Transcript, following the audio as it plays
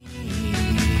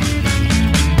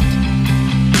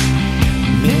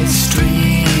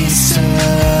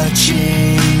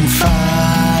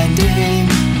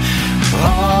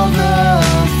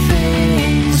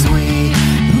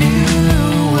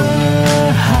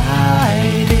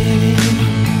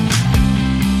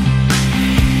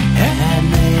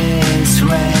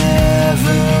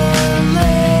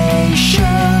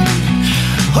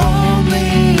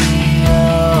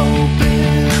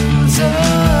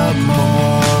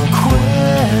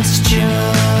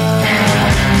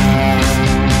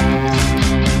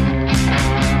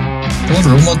Hello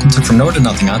everyone, welcome to From Nowhere to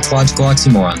Nothing, Ontological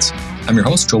Oxymorons. I'm your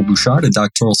host, Joel Bouchard, a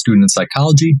doctoral student in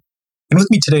psychology, and with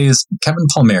me today is Kevin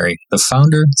Palmieri, the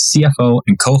founder, CFO,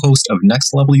 and co-host of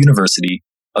Next Level University,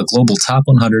 a global top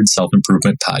 100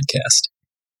 self-improvement podcast.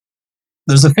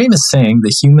 There's a famous saying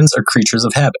that humans are creatures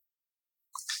of habit.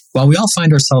 While we all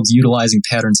find ourselves utilizing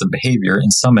patterns of behavior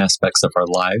in some aspects of our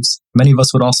lives, many of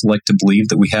us would also like to believe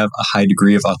that we have a high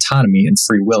degree of autonomy and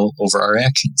free will over our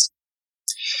actions.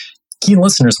 Keen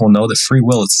listeners will know that free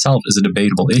will itself is a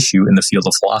debatable issue in the field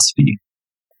of philosophy.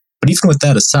 But even with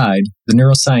that aside, the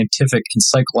neuroscientific and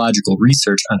psychological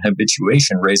research on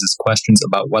habituation raises questions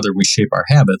about whether we shape our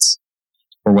habits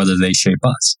or whether they shape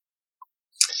us.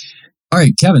 All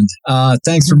right, Kevin,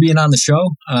 thanks for being on the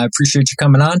show. I appreciate you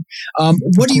coming on.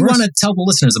 What do you want to tell the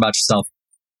listeners about yourself?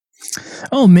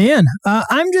 Oh, man,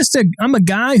 I'm a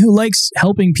guy who likes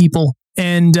helping people.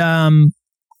 And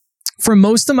for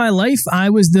most of my life, I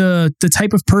was the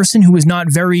type of person who was not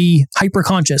very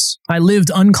hyper-conscious. I lived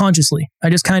unconsciously.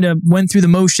 I just kind of went through the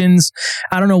motions.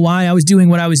 I don't know why I was doing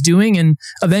what I was doing. And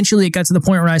eventually it got to the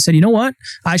point where I said, you know what?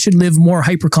 I should live more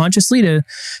hyper-consciously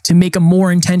to make a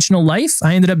more intentional life.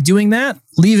 I ended up doing that,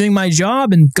 leaving my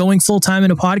job and going full-time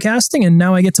into podcasting. And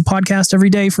now I get to podcast every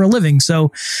day for a living.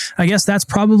 So I guess that's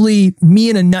probably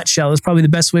me in a nutshell. That's probably the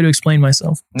best way to explain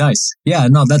myself. Nice. Yeah,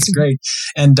 no, that's great.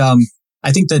 And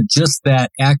I think that just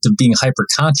that act of being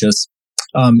hyper-conscious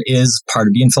is part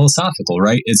of being philosophical,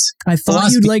 right? I thought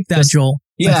you'd like that, Joel.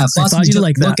 Yeah, I thought you'd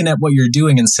like that. Looking at what you're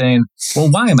doing and saying, well,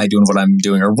 why am I doing what I'm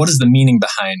doing? Or what is the meaning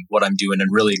behind what I'm doing? And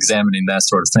really examining that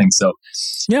sort of thing. So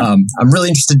yeah. I'm really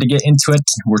interested to get into it.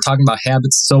 We're talking about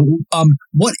habits. So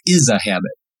what is a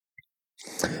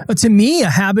habit? To me, a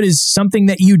habit is something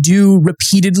that you do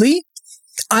repeatedly.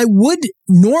 I would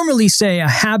normally say a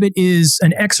habit is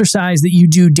an exercise that you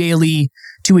do daily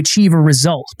to achieve a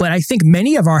result. But I think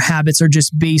many of our habits are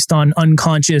just based on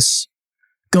unconscious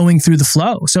going through the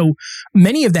flow. So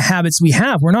many of the habits we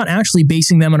have, we're not actually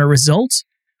basing them on a result.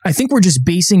 I think we're just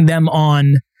basing them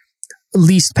on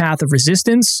least path of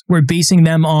resistance. We're basing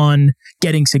them on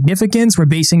getting significance. We're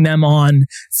basing them on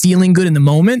feeling good in the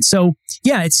moment. So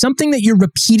yeah, it's something that you're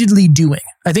repeatedly doing.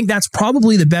 I think that's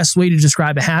probably the best way to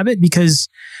describe a habit, because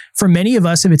for many of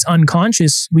us, if it's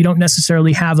unconscious, we don't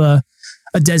necessarily have a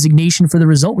designation for the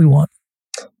result we want.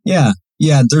 Yeah.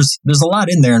 There's a lot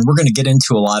in there, and we're going to get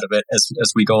into a lot of it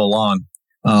as we go along.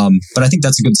 But I think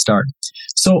that's a good start.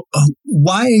 So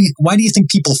why do you think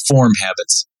people form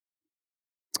habits?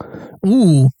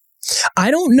 Ooh, I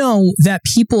don't know that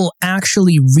people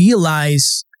actually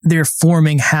realize they're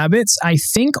forming habits. I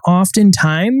think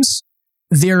oftentimes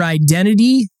their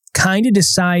identity kind of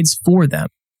decides for them.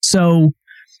 So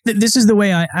this is the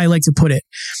way I like to put it.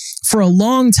 For a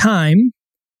long time,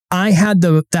 I had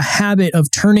the habit of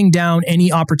turning down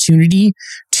any opportunity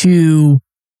to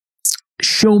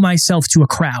show myself to a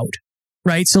crowd.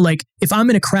 Right? So like if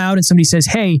I'm in a crowd and somebody says,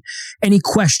 hey, any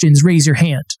questions, raise your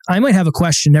hand. I might have a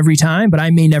question every time, but I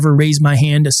may never raise my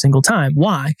hand a single time.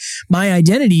 Why? My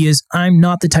identity is I'm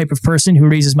not the type of person who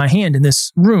raises my hand in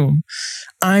this room.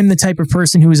 I'm the type of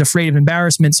person who is afraid of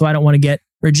embarrassment, so I don't want to get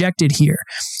rejected here.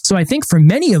 So I think for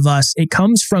many of us, it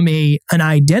comes from an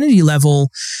identity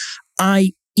level.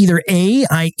 I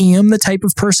am the type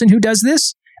of person who does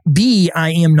this. B,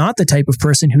 I am not the type of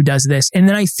person who does this. And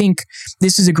then I think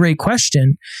this is a great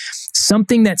question.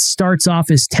 Something that starts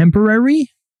off as temporary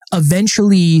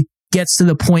eventually gets to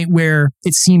the point where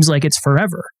it seems like it's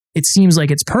forever. It seems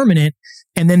like it's permanent.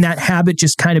 And then that habit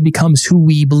just kind of becomes who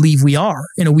we believe we are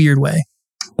in a weird way.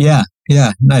 Yeah.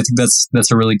 No, I think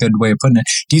that's a really good way of putting it.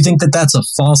 Do you think that that's a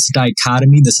false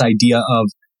dichotomy, this idea of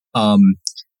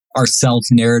our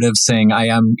self-narrative saying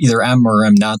I either am or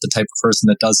am not the type of person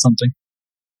that does something?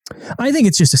 I think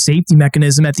it's just a safety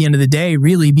mechanism at the end of the day,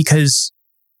 really, because,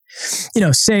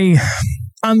 say,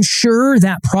 I'm sure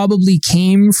that probably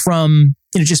came from,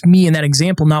 just me in that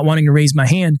example, not wanting to raise my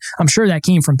hand. I'm sure that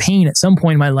came from pain at some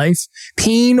point in my life,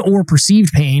 pain or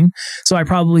perceived pain. So I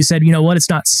probably said, you know what, it's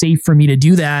not safe for me to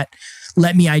do that.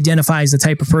 Let me identify as the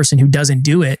type of person who doesn't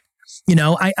do it.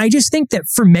 I just think that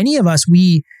for many of us,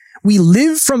 we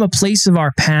live from a place of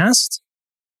our past,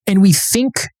 and we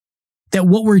think that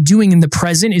what we're doing in the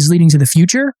present is leading to the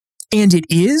future, and it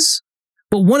is.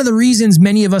 But one of the reasons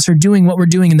many of us are doing what we're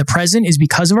doing in the present is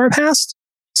because of our past.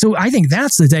 So I think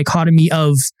that's the dichotomy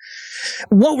of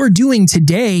what we're doing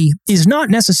today is not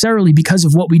necessarily because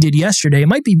of what we did yesterday. It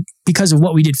might be because of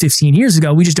what we did 15 years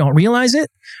ago. We just don't realize it.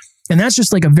 And that's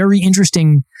just like a very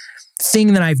interesting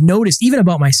thing that I've noticed even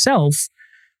about myself.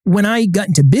 When I got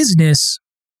into business,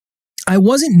 I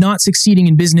wasn't not succeeding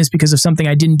in business because of something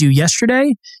I didn't do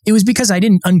yesterday. It was because I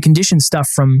didn't uncondition stuff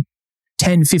from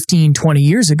 10, 15, 20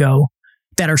 years ago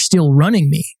that are still running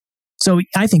me. So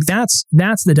I think that's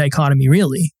the dichotomy,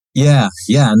 really. Yeah.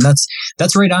 And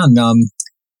that's right on.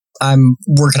 I'm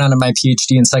working on my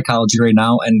PhD in psychology right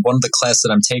now. And one of the classes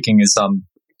that I'm taking is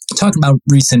talking about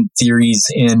recent theories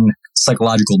in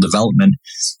psychological development.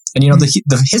 And,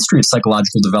 the history of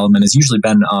psychological development has usually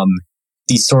been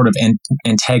these sort of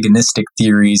antagonistic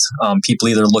theories. People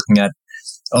either looking at,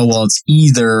 it's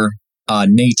either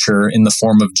nature in the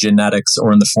form of genetics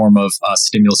or in the form of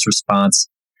stimulus response,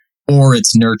 or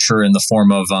it's nurture in the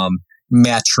form of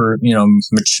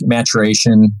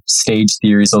maturation stage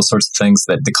theories, those sorts of things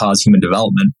that cause human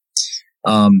development.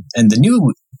 And the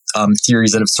new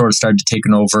theories that have sort of started to take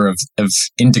over have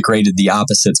integrated the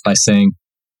opposites by saying,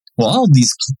 well, all of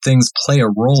these things play a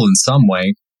role in some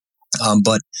way,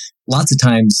 but lots of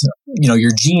times,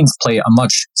 your genes play a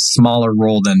much smaller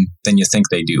role than you think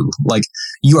they do. Like,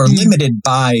 you are limited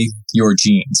by your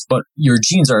genes, but your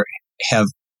genes have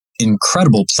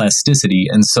incredible plasticity,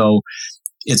 and so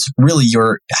it's really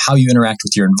how you interact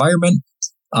with your environment.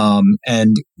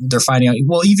 And they're finding out,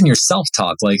 well, even your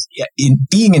self-talk, like in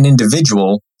being an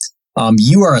individual,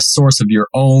 you are a source of your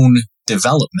own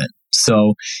development.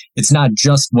 So it's not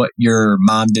just what your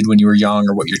mom did when you were young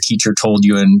or what your teacher told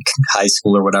you in high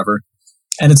school or whatever.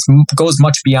 And it goes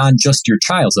much beyond just your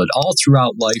childhood. All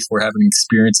throughout life, we're having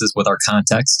experiences with our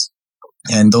context,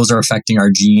 and those are affecting our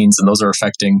genes, and those are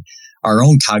affecting our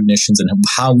own cognitions and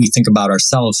how we think about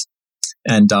ourselves.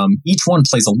 And each one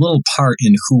plays a little part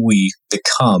in who we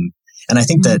become. And I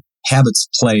think that habits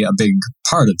play a big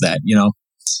part of that,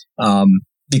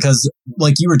 because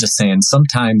like you were just saying,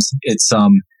 sometimes it's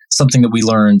something that we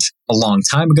learned a long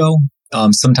time ago.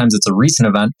 Sometimes it's a recent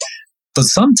event, but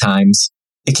sometimes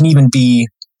it can even be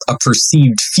a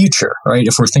perceived future, right?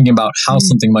 If we're thinking about how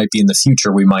something might be in the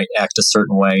future, we might act a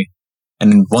certain way.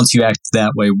 And then once you act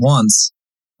that way once,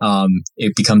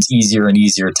 it becomes easier and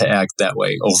easier to act that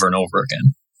way over and over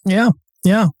again.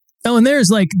 Yeah. Oh, and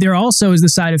there also is the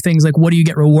side of things like, what do you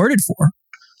get rewarded for?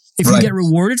 If you get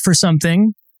rewarded for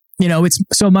something,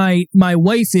 so my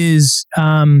wife is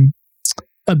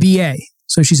a BA,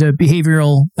 so she's a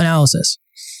behavioral analysis.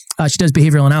 She does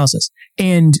behavioral analysis.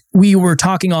 And we were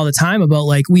talking all the time about,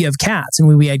 like, we have cats, and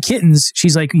when we had kittens,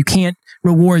 she's like, you can't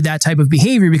reward that type of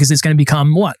behavior because it's going to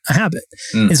become a habit.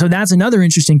 And so that's another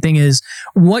interesting thing, is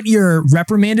what you're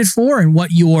reprimanded for and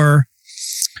what you're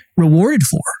rewarded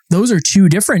for. Those are two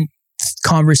different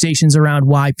conversations around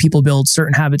why people build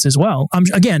certain habits as well.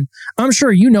 I'm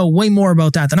sure you know way more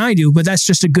about that than I do, but that's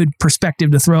just a good perspective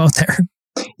to throw out there.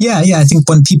 Yeah. I think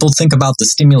when people think about the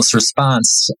stimulus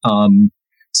response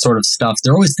sort of stuff,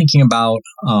 they're always thinking about,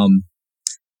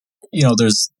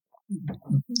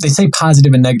 they say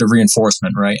positive and negative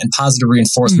reinforcement, right? And positive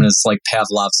reinforcement is like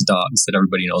Pavlov's dogs that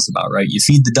everybody knows about, right? You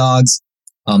feed the dogs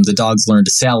learn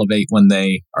to salivate when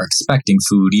they are expecting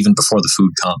food, even before the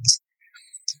food comes.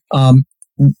 And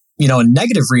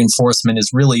negative reinforcement is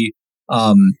really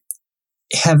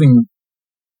having,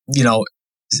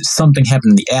 something happen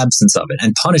in the absence of it.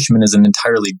 And punishment is an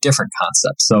entirely different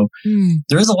concept. So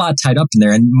there is a lot tied up in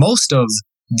there. And most of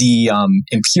the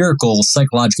empirical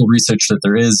psychological research that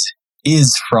there is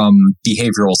from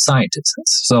behavioral scientists.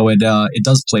 So it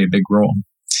does play a big role.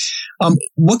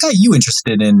 What got you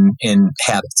interested in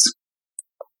habits?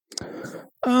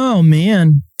 Oh,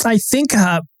 man. I think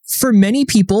for many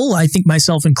people, I think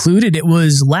myself included, it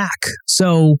was lack.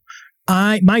 So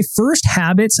my first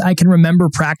habits I can remember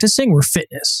practicing were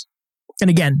fitness. And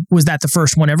again, was that the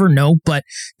first one ever? No, but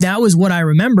that was what I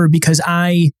remember, because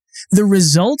the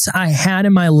results I had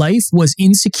in my life was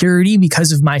insecurity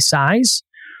because of my size.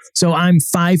 So I'm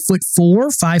 5'4",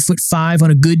 5'5" on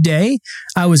a good day.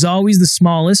 I was always the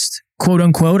smallest, quote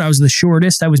unquote. I was the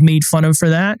shortest. I was made fun of for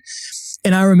that.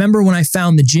 And I remember when I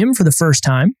found the gym for the first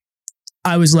time,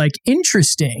 I was like,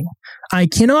 interesting. I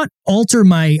cannot alter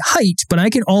my height, but I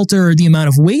can alter the amount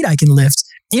of weight I can lift.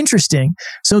 Interesting.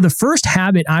 So the first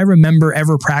habit I remember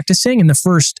ever practicing, and the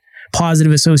first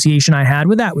positive association I had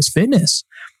with that, was fitness.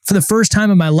 For the first time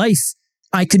in my life,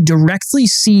 I could directly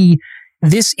see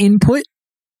this input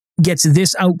gets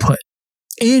this output.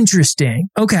 Interesting.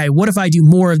 Okay, what if I do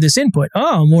more of this input?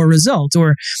 Oh, more results.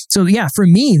 So for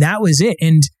me, that was it.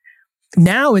 And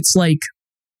now it's like,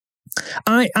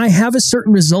 I have a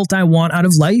certain result I want out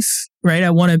of life, right?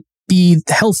 I want to be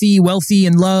healthy, wealthy,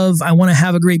 and love. I want to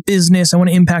have a great business. I want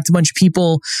to impact a bunch of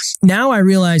people. Now I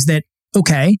realize that,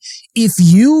 okay, if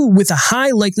you, with a high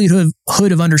likelihood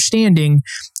of understanding,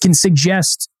 can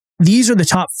suggest these are the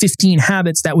top 15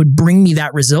 habits that would bring me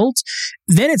that result,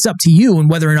 then it's up to you and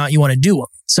whether or not you want to do them.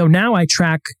 So now I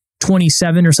track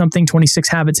 27 or something, 26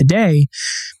 habits a day.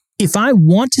 if I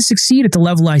want to succeed at the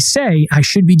level I say, I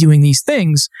should be doing these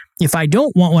things. If I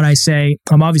don't want what I say,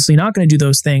 I'm obviously not going to do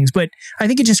those things. But I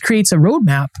think it just creates a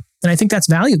roadmap, and I think that's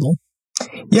valuable.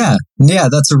 Yeah,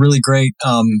 that's a really great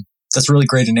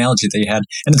analogy that you had,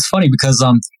 and it's funny because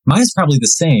mine's probably the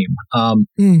same. I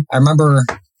remember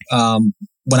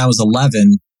when I was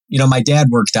 11, my dad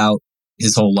worked out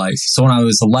his whole life. So when I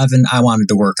was 11, I wanted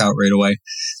to work out right away.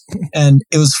 And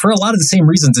it was for a lot of the same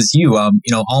reasons as you.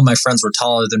 All my friends were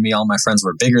taller than me. All my friends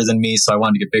were bigger than me. So I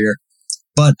wanted to get bigger.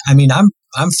 But I mean, I'm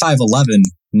 5'11"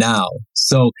 now.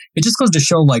 So it just goes to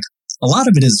show, like, a lot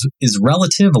of it is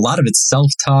relative. A lot of it's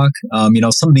self-talk.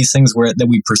 Some of these things that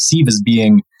we perceive as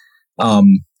being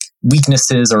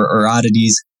weaknesses or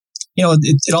oddities,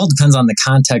 it all depends on the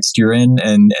context you're in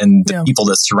and the people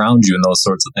that surround you and those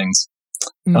sorts of things.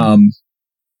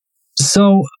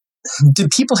 So do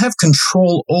people have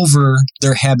control over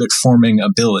their habit forming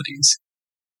abilities?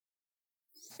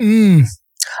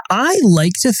 I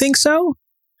like to think so,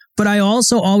 but I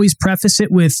also always preface it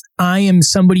with, I am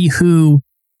somebody who,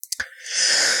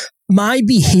 my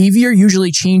behavior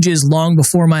usually changes long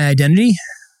before my identity.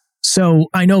 So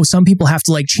I know some people have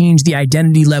to change the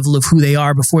identity level of who they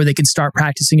are before they can start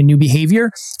practicing a new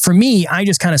behavior. For me, I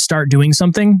just kind of start doing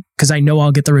something because I know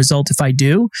I'll get the result if I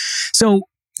do. So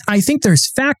I think there's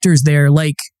factors there,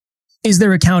 like, is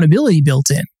there accountability built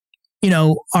in?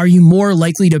 Are you more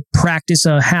likely to practice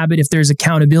a habit if there's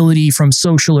accountability from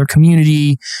social or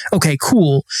community? Okay,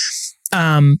 cool.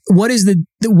 What is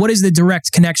the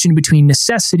direct connection between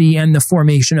necessity and the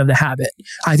formation of the habit?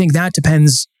 I think that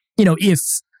depends.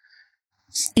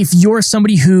 If you're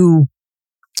somebody who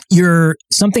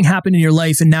something happened in your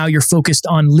life and now you're focused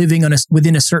on living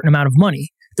within a certain amount of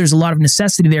money, there's a lot of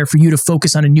necessity there for you to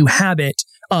focus on a new habit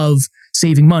of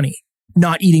saving money,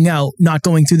 not eating out, not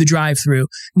going through the drive-through,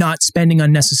 not spending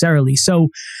unnecessarily. So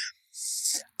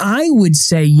I would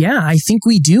say, I think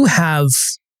we do have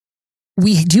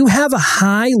a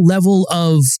high level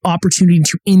of opportunity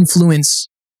to influence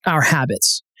our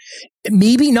habits.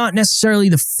 Maybe not necessarily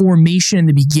the formation in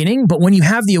the beginning, but when you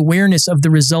have the awareness of the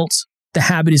results the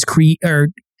habit is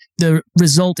the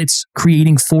result it's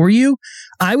creating for you,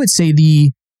 I would say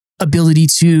the ability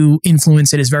to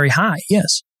influence it is very high.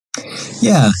 Yes.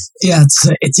 Yeah.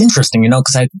 It's interesting,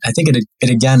 because I think it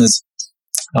again is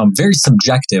very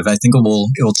subjective. I think it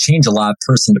will change a lot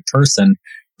person to person,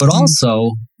 but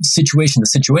also situation to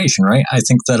situation, right? I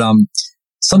think that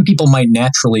some people might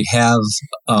naturally have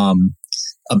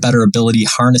a better ability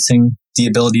harnessing the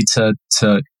ability to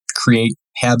create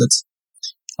habits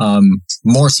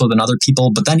more so than other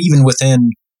people. But then even within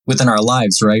our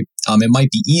lives, right? It might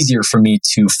be easier for me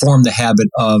to form the habit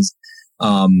of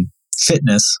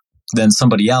fitness than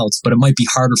somebody else, but it might be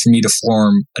harder for me to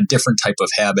form a different type of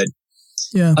habit.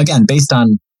 Yeah. Again, based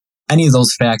on any of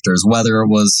those factors, whether it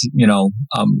was,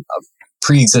 a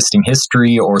pre-existing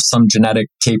history or some genetic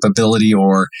capability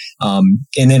or an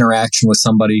interaction with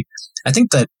somebody. I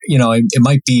think that, it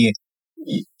might be,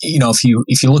 if you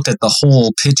looked at the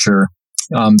whole picture,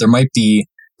 there might be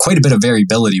quite a bit of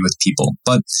variability with people.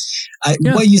 But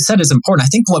what you said is important. I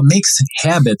think what makes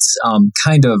habits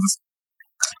kind of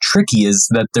tricky is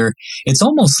that it's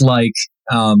almost like,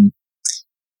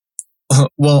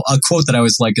 well, a quote that I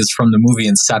always like is from the movie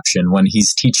Inception when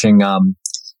he's teaching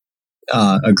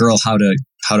a girl how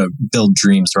to build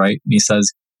dreams, right? And he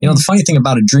says, the funny thing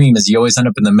about a dream is you always end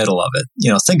up in the middle of it.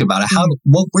 Think about it. How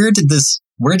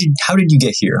did you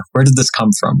get here? Where did this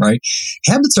come from, right?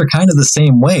 Habits are kind of the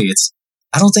same way.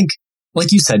 I don't think,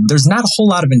 like you said, there's not a whole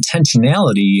lot of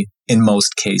intentionality in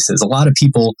most cases. A lot of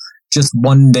people just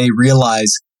one day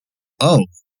realize, oh,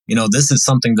 this is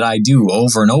something that I do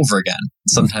over and over again.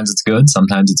 Sometimes it's good,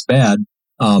 sometimes it's bad.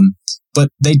 But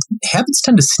habits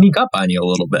tend to sneak up on you a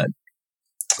little bit.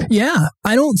 Yeah,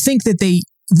 I don't think that they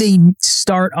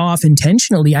start off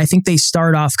intentionally. I think they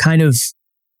start off kind of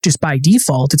just by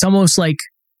default. It's almost like,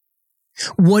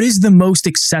 what is the most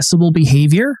accessible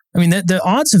behavior? I mean, the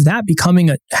odds of that becoming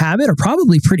a habit are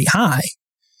probably pretty high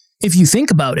if you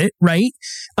think about it, right?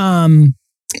 I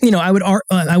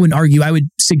wouldn't argue. I would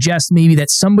suggest maybe that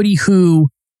somebody who,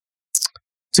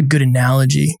 it's a good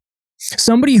analogy,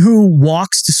 somebody who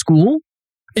walks to school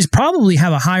is probably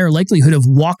have a higher likelihood of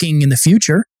walking in the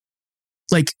future.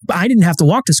 Like, I didn't have to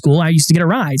walk to school. I used to get a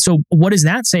ride. So what does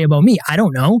that say about me? I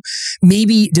don't know.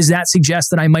 Maybe does that suggest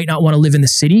that I might not want to live in the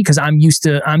city because I'm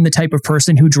the type of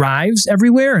person who drives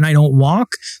everywhere and I don't walk?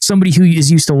 Somebody who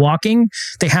is used to walking,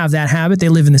 they have that habit. They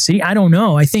live in the city. I don't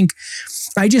know. I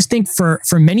just think for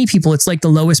many people, it's like the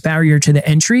lowest barrier to the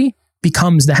entry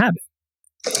becomes the habit.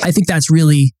 I think that's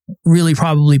really, really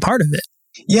probably part of it.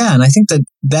 Yeah, and I think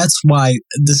that's why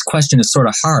this question is sort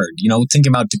of hard. Thinking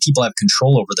about, do people have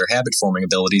control over their habit forming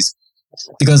abilities?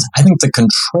 Because I think the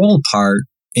control part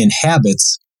in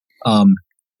habits,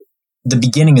 the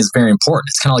beginning is very important.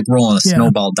 It's kind of like rolling a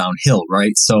snowball downhill,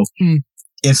 right? So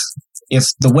if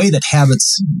the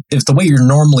way you're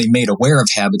normally made aware of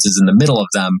habits is in the middle of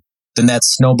them, then that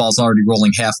snowball's already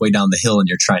rolling halfway down the hill and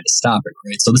you're trying to stop it,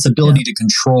 right? So this ability to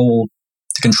control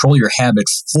your habit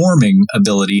forming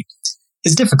ability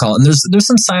is difficult. And there's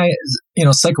some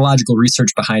psychological research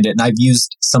behind it. And I've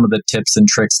used some of the tips and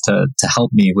tricks to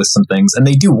help me with some things, and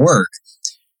they do work.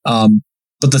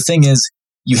 But the thing is,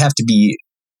 you have to be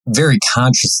very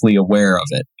consciously aware of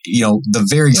it. The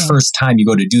very first time you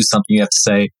go to do something, you have to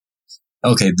say,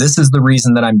 okay, this is the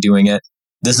reason that I'm doing it.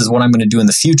 This is what I'm going to do in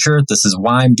the future. This is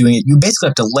why I'm doing it. You basically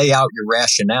have to lay out your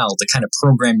rationale to kind of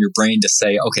program your brain to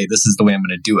say, okay, this is the way I'm going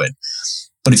to do it.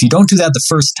 But if you don't do that the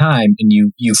first time and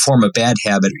you form a bad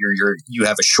habit, or you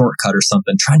have a shortcut or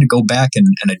something, trying to go back and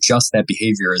adjust that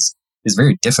behavior is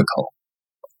very difficult.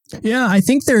 Yeah, I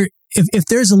think if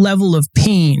there's a level of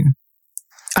pain,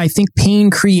 I think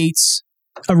pain creates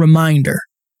a reminder.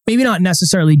 Maybe not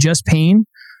necessarily just pain,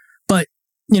 but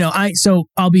so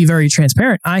I'll be very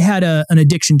transparent. I had an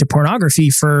addiction to pornography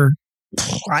for,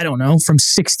 I don't know, from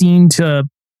 16 to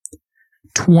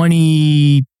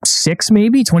 26,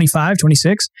 maybe 25,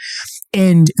 26.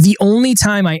 And the only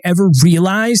time I ever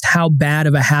realized how bad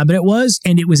of a habit it was,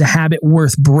 and it was a habit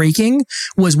worth breaking,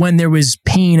 was when there was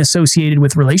pain associated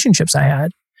with relationships I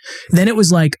had. Then it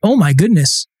was like, oh my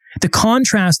goodness, the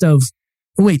contrast of,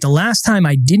 wait, the last time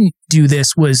I didn't do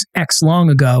this was X long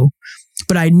ago,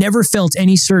 but I never felt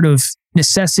any sort of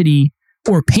necessity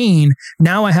or pain.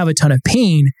 Now I have a ton of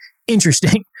pain.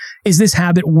 Interesting. Is this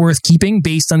habit worth keeping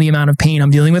based on the amount of pain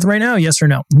I'm dealing with right now? Yes or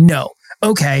no? No.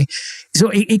 Okay. So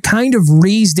it kind of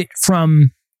raised it from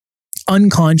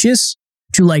unconscious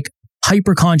to like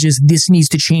hyper-conscious. This needs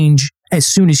to change as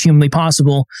soon as humanly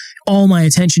possible. All my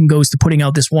attention goes to putting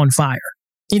out this one fire.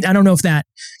 I don't know if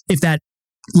that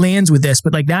lands with this,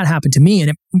 but like that happened to me,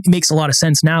 and it makes a lot of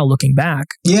sense now looking back.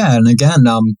 Yeah, and again,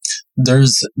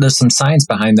 there's some science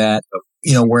behind that.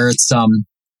 Where it's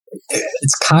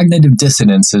cognitive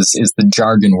dissonance is the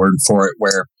jargon word for it.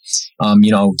 Where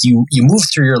you move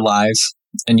through your life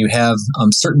and you have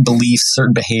certain beliefs,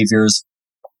 certain behaviors,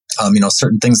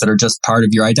 certain things that are just part of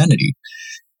your identity,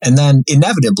 and then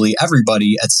inevitably,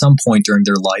 everybody at some point during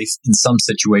their life, in some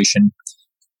situation,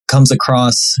 comes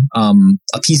across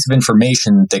a piece of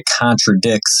information that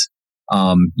contradicts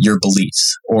your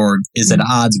beliefs, or is at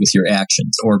odds with your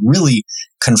actions, or really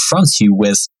confronts you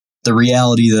with the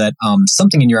reality that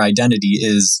something in your identity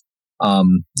is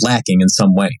lacking in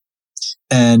some way.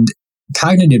 And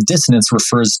cognitive dissonance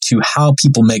refers to how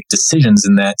people make decisions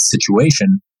in that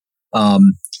situation.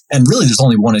 And really, there's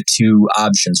only one of two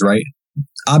options, right?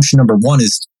 Option number one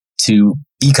is to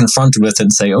be confronted with it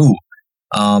and say,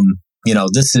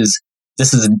 this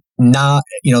is not,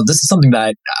 this is something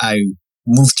that I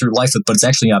move through life with, but it's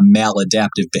actually a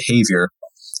maladaptive behavior.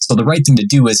 So the right thing to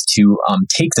do is to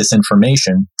take this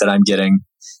information that I'm getting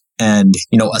and,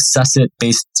 assess it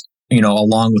based,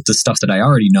 along with the stuff that I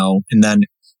already know, and then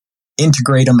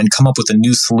integrate them and come up with a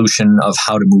new solution of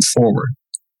how to move forward.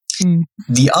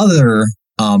 The other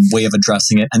way of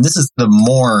addressing it, and this is the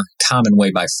more common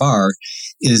way by far,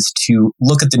 is to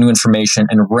look at the new information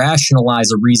and rationalize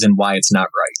a reason why it's not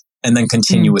right, and then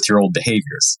continue with your old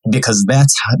behaviors. Because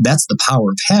that's the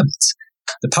power of habits.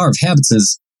 The power of habits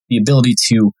is the ability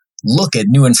to look at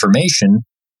new information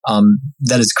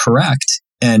that is correct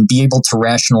and be able to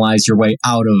rationalize your way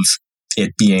out of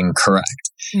it being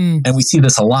correct. And we see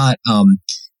this a lot.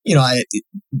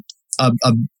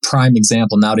 A prime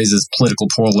example nowadays is political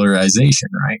polarization,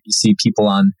 right? You see people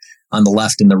on the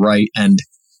left and the right, and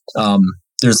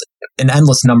there's an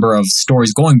endless number of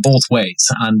stories going both ways,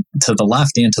 to the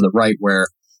left and to the right, where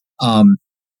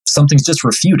something's just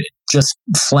refuted, just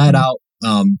flat out.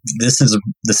 This is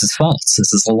false.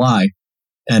 This is a lie.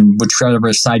 And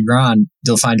whichever side you're on,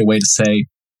 they'll find a way to say,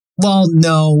 well,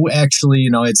 no, actually,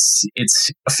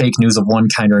 it's fake news of one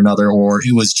kind or another, or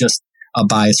it was just a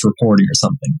biased reporting or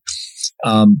something.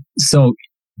 So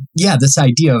yeah, this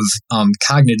idea of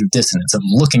cognitive dissonance, of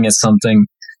looking at something,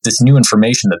 this new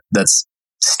information that's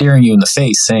staring you in the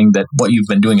face, saying that what you've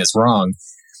been doing is wrong.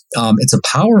 It's a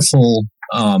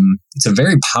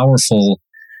very powerful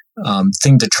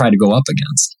thing to try to go up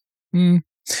against.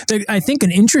 I think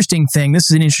an interesting thing, this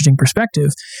is an interesting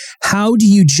perspective. How do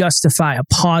you justify a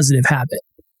positive habit?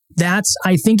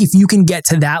 I think if you can get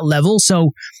to that level,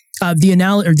 so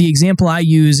The example I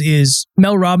use is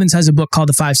Mel Robbins has a book called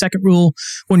The 5-Second Rule.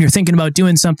 When you're thinking about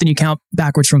doing something, you count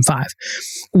backwards from 5.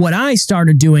 What I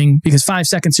started doing, because 5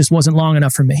 seconds just wasn't long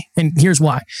enough for me, and here's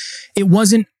why. It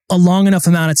wasn't a long enough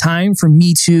amount of time for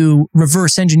me to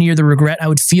reverse engineer the regret I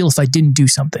would feel if I didn't do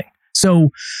something. So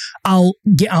I'll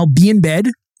be in bed,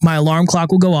 my alarm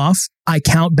clock will go off, I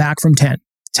count back from 10.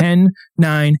 10,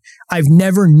 9. I've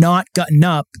never not gotten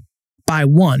up by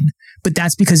 1, but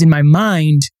that's because in my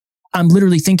mind, I'm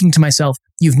literally thinking to myself,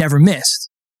 you've never missed.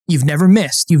 You've never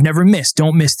missed. You've never missed.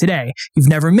 Don't miss today. You've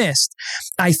never missed.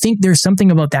 I think there's something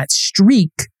about that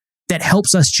streak that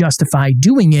helps us justify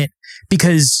doing it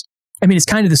because, I mean, it's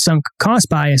kind of the sunk cost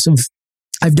bias of,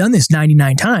 I've done this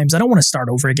 99 times. I don't want to start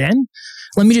over again.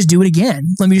 Let me just do it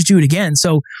again.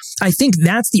 So I think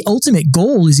that's the ultimate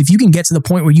goal is if you can get to the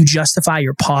point where you justify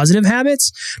your positive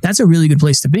habits, that's a really good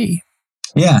place to be.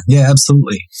 Yeah,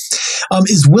 absolutely.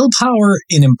 Is willpower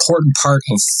an important part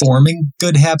of forming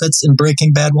good habits and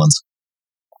breaking bad ones?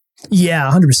 Yeah,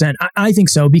 100%. I think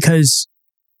so because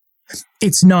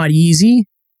it's not easy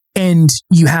and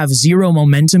you have zero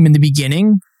momentum in the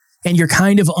beginning and you're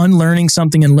kind of unlearning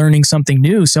something and learning something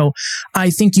new. So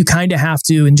I think you kind of have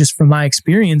to, and just from my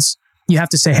experience, you have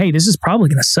to say, hey, this is probably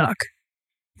going to suck.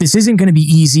 This isn't going to be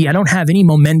easy. I don't have any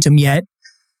momentum yet.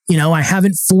 I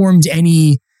haven't formed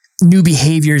any new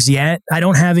behaviors yet. I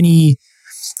don't have any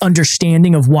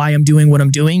understanding of why I'm doing what I'm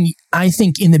doing. I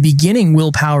think in the beginning,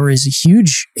 willpower is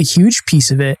a huge piece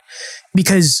of it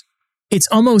because it's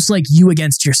almost like you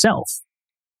against yourself.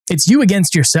 It's you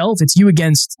against yourself. It's you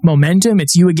against momentum.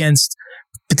 It's you against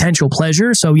potential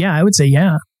pleasure. So yeah, I would say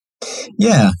yeah.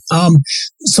 Yeah.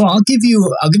 So I'll give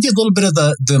you a little bit of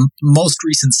the most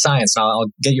recent science. I'll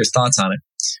get your thoughts on it.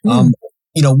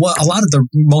 What a lot of the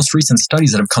most recent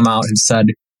studies that have come out have said,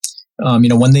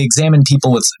 when they examine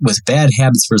people with bad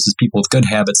habits versus people with good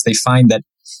habits, they find that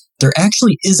there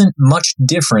actually isn't much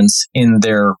difference in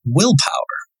their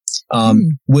willpower,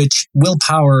 which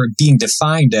willpower being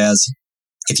defined as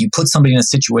if you put somebody in a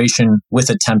situation with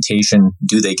a temptation,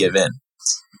 do they give in?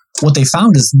 What they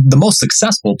found is the most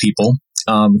successful people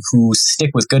who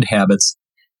stick with good habits,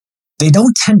 they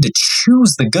don't tend to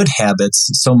choose the good habits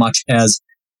so much as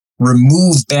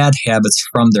remove bad habits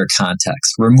from their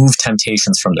context, remove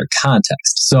temptations from their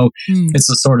context. So it's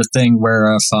the sort of thing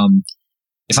where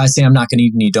if I say I'm not going to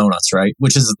eat any donuts, right,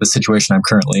 which is the situation I'm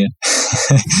currently in,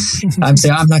 I'm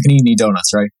saying I'm not going to eat any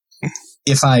donuts, right?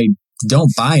 If I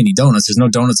don't buy any donuts, there's no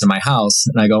donuts in my house,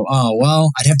 and I go, oh, well,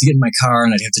 I'd have to get in my car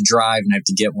and I'd have to drive and I have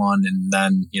to get one. And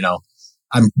then,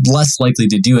 I'm less likely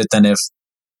to do it than if,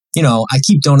 I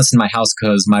keep donuts in my house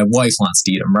because my wife wants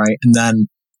to eat them, right? And then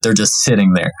they're just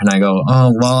sitting there. And I go,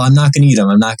 oh, well, I'm not going to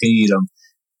eat them.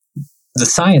 The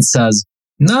science says,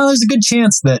 no, there's a good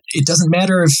chance that it doesn't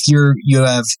matter if you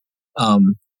have a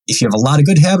lot of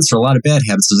good habits or a lot of bad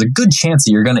habits. There's a good chance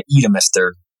that you're going to eat them if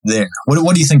they're there.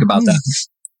 What do you think about that?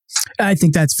 I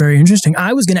think that's very interesting.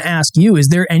 I was going to ask you, is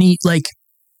there any,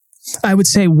 I would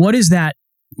say, what is that?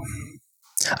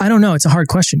 I don't know. It's a hard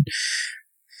question.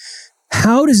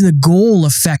 How does the goal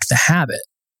affect the habit?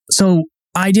 So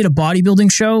I did a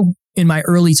bodybuilding show in my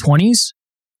early 20s.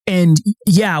 And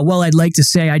yeah, well, I'd like to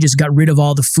say I just got rid of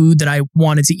all the food that I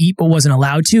wanted to eat but wasn't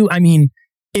allowed to. I mean,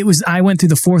 I went through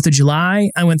the 4th of July.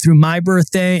 I went through my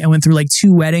birthday. I went through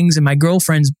 2 weddings and my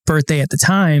girlfriend's birthday at the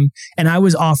time. And I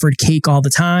was offered cake all the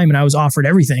time and I was offered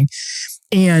everything.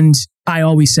 And I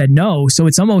always said no. So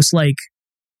it's almost like,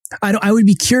 I would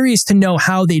be curious to know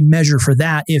how they'd measure for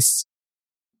that if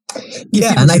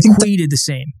and I think equated the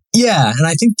same. Yeah. And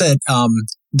I think that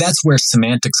that's where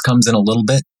semantics comes in a little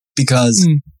bit because,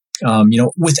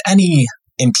 with any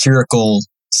empirical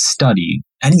study,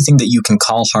 anything that you can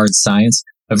call hard science,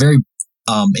 a very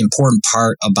important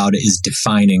part about it is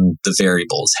defining the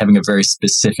variables, having a very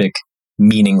specific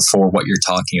meaning for what you're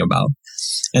talking about.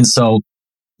 And so,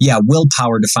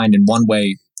 willpower defined in one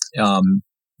way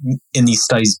in these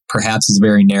studies perhaps is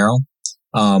very narrow.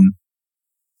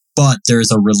 But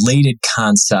there's a related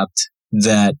concept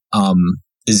that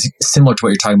is similar to what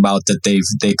you're talking about that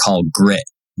they call grit,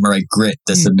 right? Grit,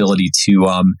 this ability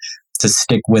to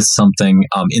stick with something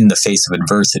in the face of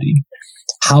adversity.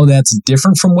 How that's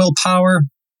different from willpower,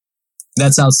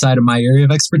 that's outside of my area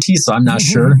of expertise, so I'm not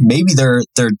sure. Maybe they're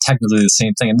technically the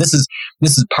same thing. And this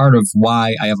is part of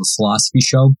why I have a philosophy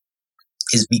show,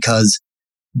 is because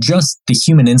just the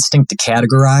human instinct to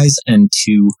categorize and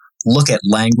to look at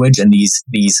language and these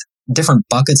different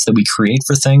buckets that we create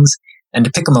for things and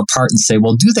to pick them apart and say,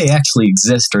 well, do they actually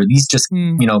exist? Or are these just,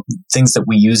 things that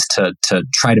we use to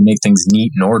try to make things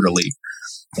neat and orderly?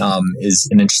 Is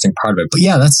an interesting part of it. But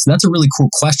yeah, that's a really cool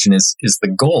question is the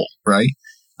goal, right?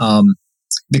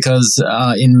 Because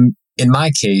in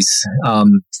my case,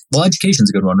 well, education's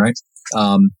a good one, right?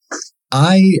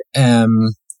 I am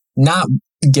not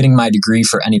getting my degree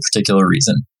for any particular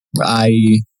reason.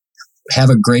 I have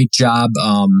a great job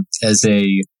as a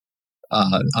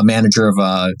manager of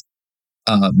a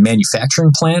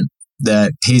manufacturing plant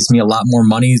that pays me a lot more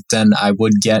money than I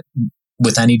would get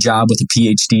with any job with a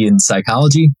PhD in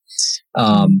psychology.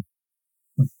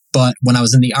 But when I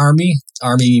was in the Army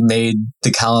made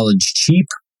the college cheap.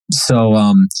 So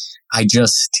I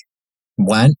just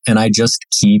went and I just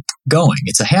keep going.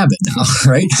 It's a habit now,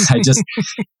 right?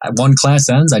 One class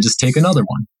ends, I just take another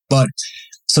one. But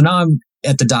so now I'm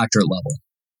at the doctorate level.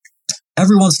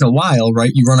 Every once in a while,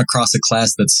 right, you run across a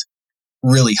class that's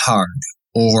really hard,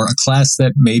 or a class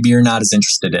that maybe you're not as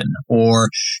interested in, or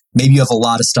maybe you have a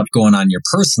lot of stuff going on in your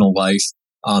personal life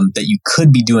that you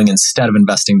could be doing instead of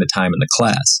investing the time in the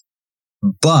class.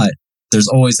 But there's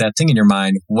always that thing in your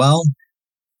mind, well,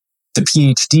 the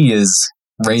PhD is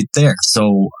right there.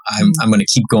 So I'm going to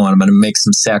keep going. I'm going to make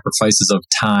some sacrifices of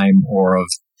time or of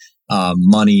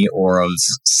money or of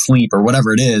sleep or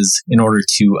whatever it is in order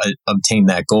to obtain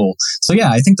that goal. So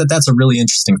yeah, I think that that's a really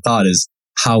interesting thought, is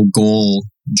how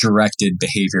goal-directed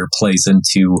behavior plays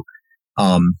into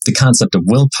the concept of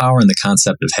willpower and the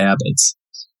concept of habits.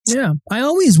 Yeah. I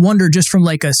always wonder, just from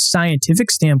like a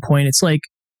scientific standpoint, it's like,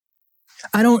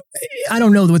 I don't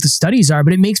know what the studies are,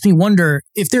 but it makes me wonder,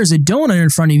 if there's a donut in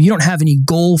front of you, you don't have any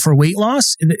goal for weight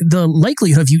loss, the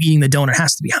likelihood of you eating the donut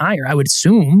has to be higher, I would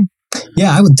assume.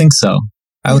 Yeah, I would think so.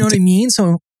 You know what I mean?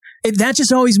 So that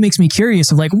just always makes me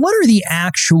curious of like, what are the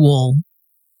actual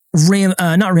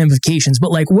not ramifications,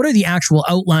 but like, what are the actual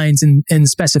outlines and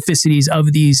specificities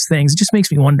of these things? It just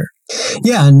makes me wonder.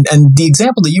 Yeah. And the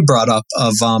example that you brought up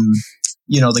of,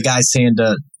 the guy saying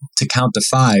to count to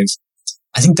 5,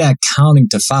 I think that counting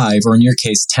to 5, or in your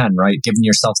case, 10, right? Giving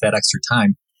yourself that extra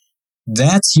time.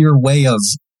 That's your way of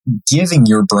giving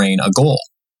your brain a goal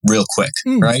real quick,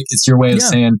 right? It's your way of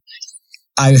saying,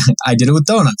 I did it with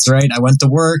donuts, right? I went to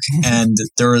work and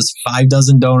there was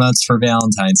 6 donuts for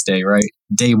Valentine's Day, right?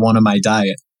 Day 1 of my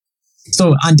diet.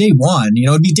 So on day 1,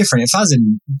 it'd be different. If I was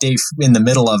in the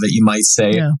middle of it, you might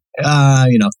say,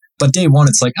 but day 1,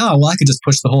 it's like, oh, well, I could just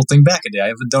push the whole thing back a day. I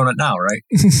have a donut now, right?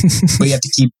 But you have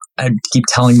to keep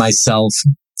telling myself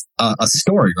a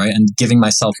story, right? And giving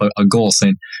myself a goal,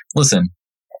 saying, listen,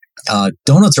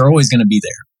 donuts are always going to be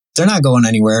there. They're not going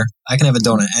anywhere. I can have a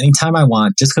donut anytime I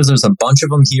want. Just because there's a bunch of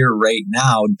them here right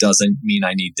now doesn't mean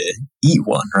I need to eat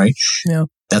one, right? Yeah.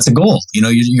 That's a goal.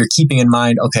 You're keeping in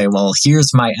mind, okay, well,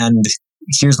 here's my end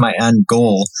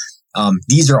goal.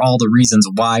 These are all the reasons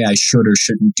why I should or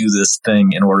shouldn't do this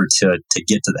thing in order to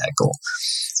get to that goal.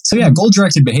 So yeah,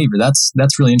 goal-directed behavior, that's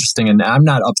really interesting. And I'm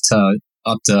not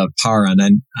up to par on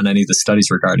any of the studies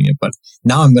regarding it, but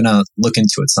now I'm going to look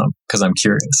into it some because I'm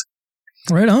curious.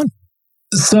 Right on.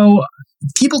 So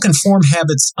people can form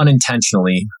habits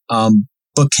unintentionally,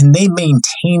 but can they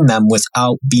maintain them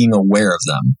without being aware of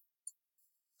them?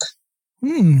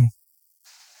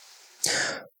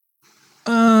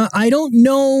 I don't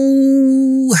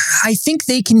know. I think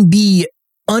they can be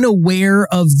unaware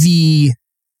of the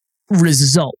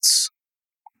results.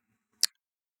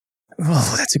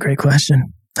 Oh, that's a great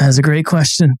question. That's a great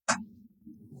question.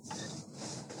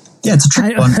 Yeah, it's a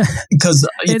tricky one because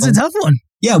it's a tough one.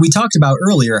 Yeah, we talked about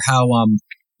earlier how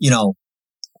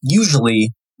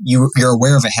usually you're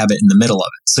aware of a habit in the middle of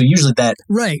it. So usually that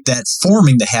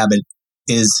forming the habit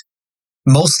is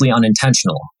mostly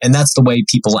unintentional, and that's the way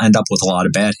people end up with a lot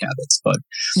of bad habits. But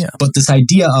this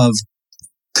idea of,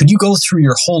 could you go through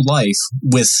your whole life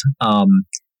with a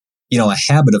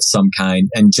habit of some kind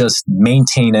and just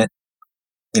maintain it,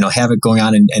 have it going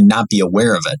on and not be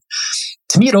aware of it?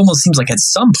 To me, it almost seems like at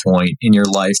some point in your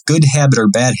life, good habit or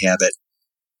bad habit,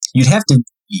 you'd have to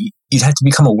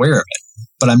become aware of it,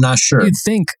 but I'm not sure. You'd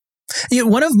think.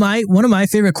 One of my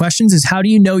favorite questions is, how do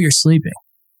you know you're sleeping?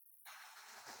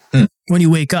 When you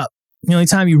wake up, the only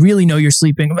time you really know you're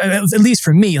sleeping, at least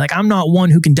for me, like, I'm not one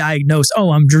who can diagnose,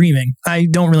 oh, I'm dreaming. I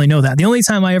don't really know that. The only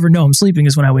time I ever know I'm sleeping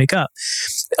is when I wake up.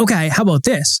 Okay, how about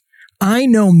this? I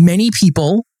know many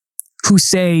people who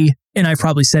say, and I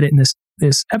probably said it in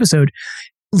this episode,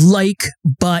 like,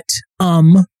 but,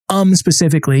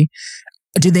 specifically.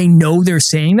 Do they know they're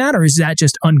saying that, or is that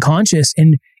just unconscious?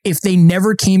 And if they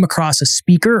never came across a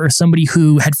speaker or somebody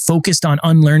who had focused on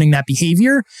unlearning that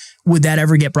behavior, would that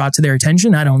ever get brought to their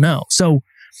attention? I don't know. So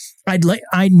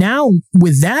now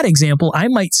with that example, I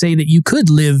might say that you could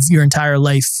live your entire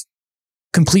life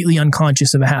completely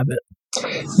unconscious of a habit.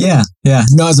 Yeah.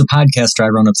 No, as a podcaster, I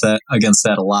run up against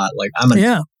that a lot. Like, I'm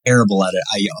terrible at it.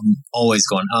 I'm always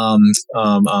going,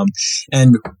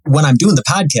 and when I'm doing the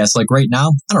podcast, like right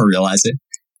now, I don't realize it.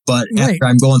 But after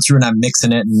I'm going through and I'm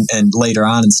mixing it and later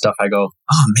on and stuff, I go,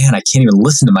 oh man, I can't even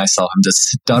listen to myself. I'm just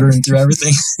stuttering through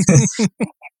everything.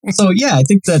 So yeah, I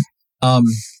think that,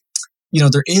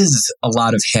 there is a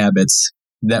lot of habits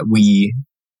that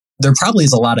there probably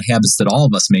is a lot of habits that all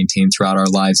of us maintain throughout our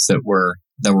lives that we're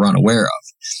unaware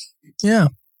of. Yeah.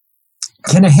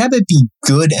 Can a habit be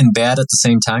good and bad at the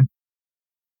same time?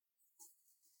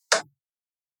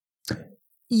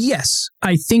 Yes,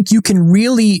 I think you can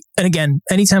really, and again,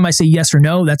 anytime I say yes or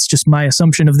no, that's just my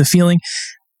assumption of the feeling.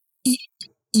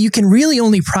 You can really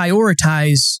only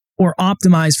prioritize or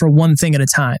optimize for one thing at a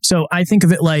time. So I think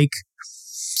of it like,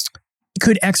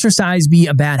 could exercise be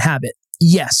a bad habit?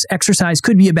 Yes, exercise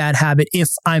could be a bad habit if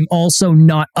I'm also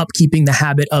not upkeeping the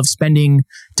habit of spending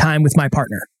time with my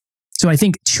partner. So I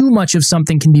think too much of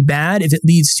something can be bad if it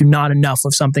leads to not enough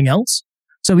of something else.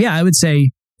 So yeah, I would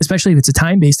say, especially if it's a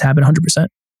time-based habit, 100%.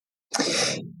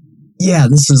 Yeah,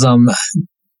 this is,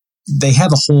 they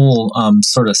have a whole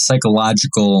sort of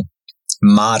psychological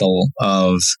model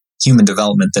of human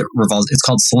development that revolves, it's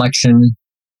called selection,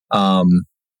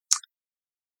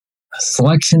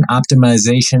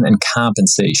 optimization, and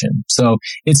compensation. So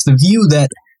it's the view that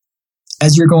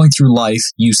as you're going through life,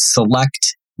 you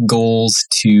select goals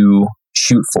to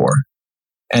shoot for,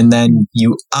 and then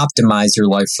you optimize your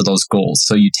life for those goals.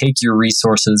 So you take your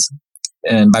resources,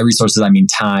 and by resources, I mean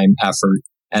time, effort,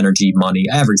 energy, money,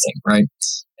 everything, right?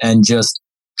 And just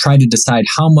try to decide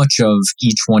how much of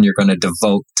each one you're going to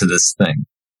devote to this thing.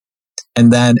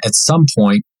 And then at some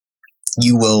point,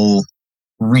 you will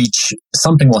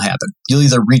something will happen. You'll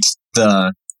either reach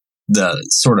the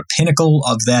sort of pinnacle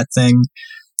of that thing,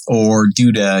 or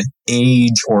due to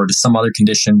age or to some other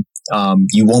condition,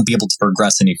 you won't be able to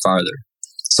progress any farther.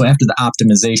 So after the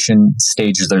optimization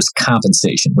stages, there's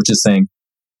compensation, which is saying,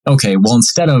 okay, well,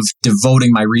 instead of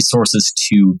devoting my resources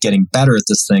to getting better at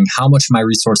this thing, how much of my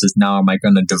resources now am I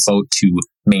going to devote to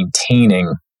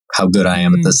maintaining how good I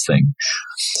am at this thing?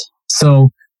 So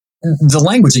the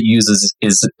language it uses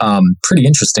is pretty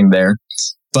interesting there.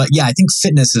 But yeah, I think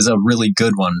fitness is a really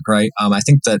good one, right? I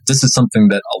think that this is something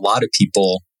that a lot of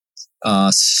people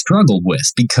struggle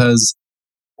with, because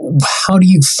how do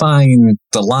you find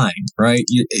the line, right?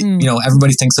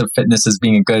 Everybody thinks of fitness as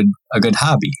being a good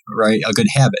hobby, right? A good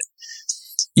habit.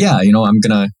 Yeah, I'm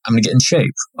gonna get in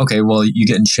shape. Okay, well, you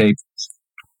get in shape,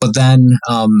 but then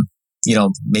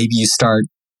maybe you start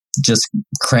just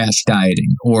crash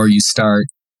dieting, or you start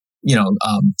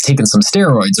taking some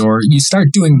steroids, or you start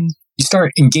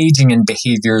engaging in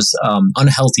behaviors,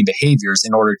 unhealthy behaviors,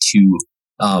 in order to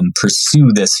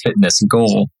pursue this fitness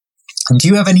goal. Do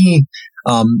you have any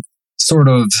sort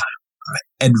of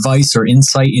advice or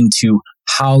insight into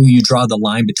how you draw the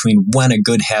line between when a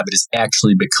good habit is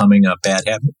actually becoming a bad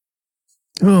habit?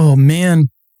 Oh, man.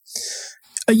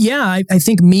 I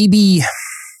think maybe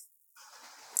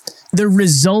the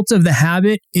result of the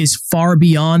habit is far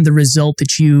beyond the result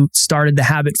that you started the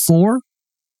habit for,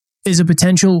 is a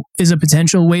potential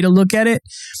way to look at it.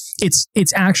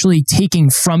 It's actually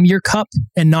taking from your cup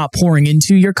and not pouring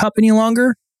into your cup any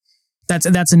longer.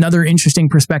 That's another interesting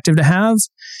perspective to have.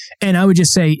 And I would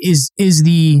just say, is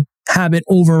the habit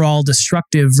overall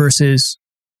destructive versus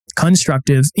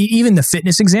constructive? Even the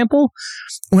fitness example,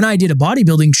 when I did a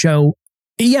bodybuilding show,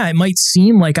 yeah, it might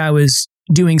seem like I was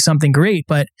doing something great,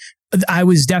 but I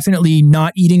was definitely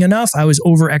not eating enough. I was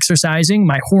over exercising.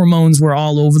 My hormones were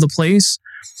all over the place.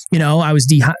 I was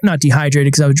not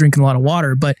dehydrated because I was drinking a lot of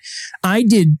water, but I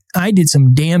did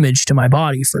some damage to my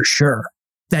body for sure.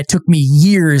 That took me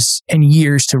years and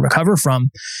years to recover from.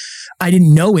 I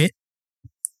didn't know it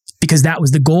because that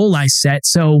was the goal I set.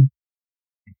 So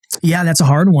yeah, that's a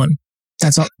hard one.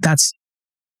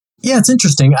 Yeah, it's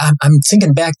interesting. I'm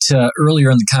thinking back to earlier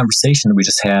in the conversation that we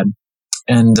just had,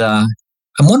 and I'm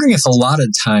wondering if a lot of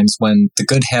times when the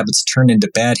good habits turn into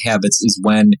bad habits is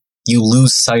when you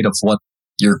lose sight of what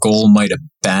your goal might have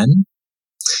been.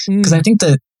 Because I think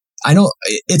that, I know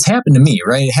it's happened to me,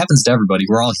 right? It happens to everybody.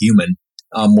 We're all human.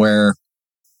 Where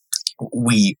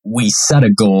we set a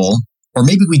goal, or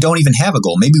maybe we don't even have a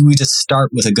goal. Maybe we just start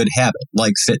with a good habit,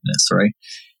 like fitness, right?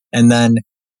 And then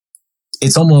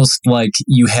it's almost like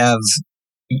you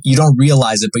don't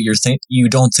realize it, but you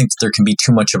don't think that there can be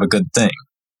too much of a good thing.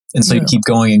 And so you keep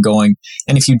going and going.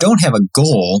 And if you don't have a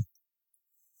goal,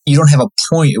 you don't have a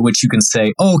point at which you can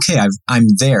say, oh, okay, I'm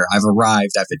there. I've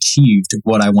arrived. I've achieved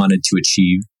what I wanted to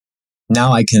achieve.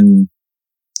 Now I can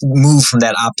move from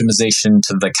that optimization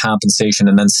to the compensation,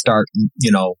 and then start,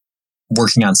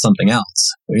 working on something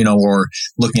else, or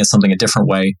looking at something a different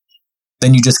way.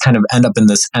 then you just kind of end up in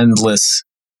this endless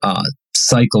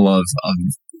cycle of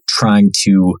trying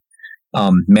to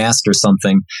master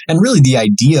something. And really the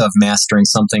idea of mastering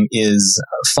something is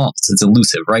false. It's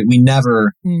elusive, right? We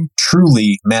never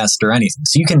truly master anything.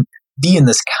 So you can be in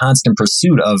this constant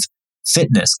pursuit of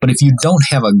fitness, but if you don't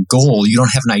have a goal, you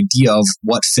don't have an idea of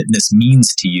what fitness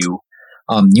means to you,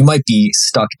 you might be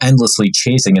stuck endlessly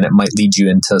chasing, and it might lead you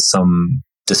into some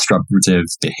disruptive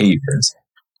behaviors.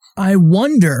 I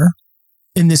wonder,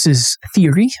 and this is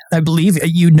theory, I believe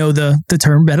you know the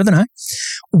term better than I.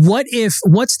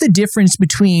 What's the difference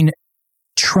between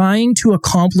trying to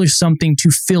accomplish something to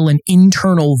fill an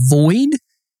internal void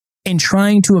and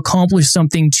trying to accomplish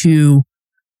something to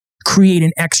create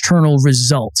an external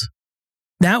result?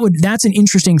 That's an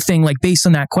interesting thing, like based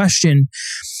on that question.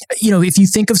 If you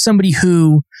think of somebody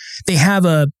who they have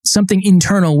something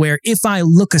internal where if I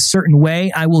look a certain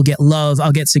way, I will get love,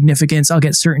 I'll get significance, I'll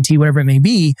get certainty, whatever it may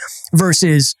be,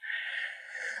 versus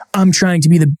I'm trying to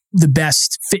be the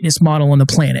best fitness model on the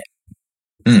planet.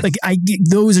 Like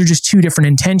those are just two different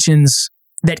intentions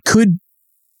that could,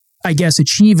 I guess,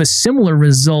 achieve a similar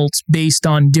result based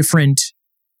on different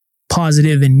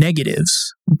positive and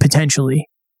negatives, potentially.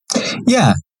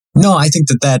 Yeah. No, I think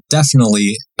that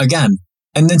definitely, again,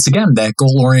 and then again, that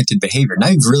goal-oriented behavior. Now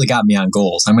you've really got me on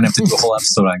goals. I'm going to have to do a whole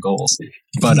episode on goals.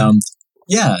 But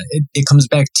it comes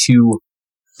back to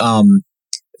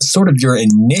sort of your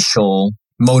initial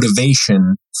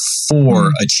motivation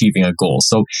for achieving a goal.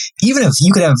 So even if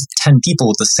you could have 10 people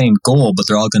with the same goal, but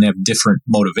they're all going to have different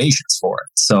motivations for it.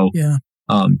 So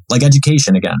like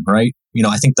education again, right?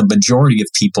 I think the majority of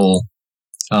people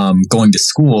going to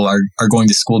school are going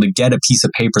to school to get a piece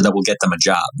of paper that will get them a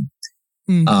job.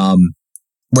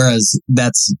 Whereas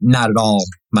that's not at all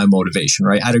my motivation,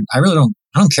 right? I really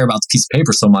don't care about the piece of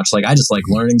paper so much. Like I just like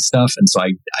learning stuff. And so I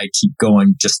keep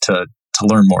going just to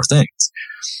learn more things.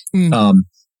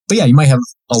 But yeah, you might have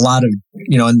a lot of,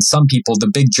 and some people, the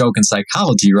big joke in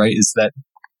psychology, right, is that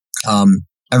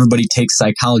everybody takes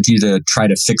psychology to try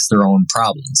to fix their own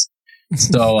problems.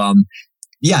 So,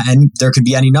 yeah, and there could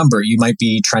be any number. You might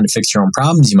be trying to fix your own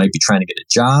problems. You might be trying to get a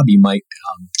job. You might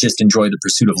just enjoy the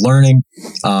pursuit of learning.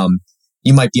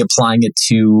 You might be applying it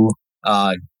to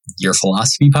your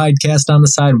philosophy podcast on the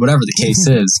side, whatever the case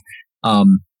is.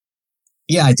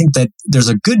 Yeah, I think that there's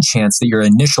a good chance that your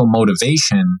initial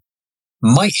motivation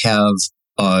might have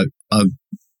a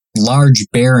large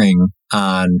bearing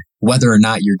on whether or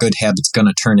not your good habit's going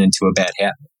to turn into a bad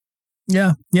habit.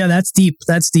 Yeah, that's deep.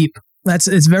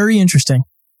 It's very interesting.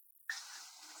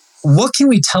 What can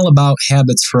we tell about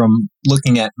habits from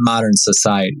looking at modern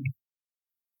society?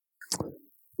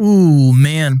 Ooh,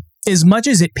 man. As much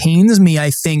as it pains me, I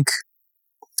think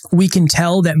we can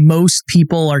tell that most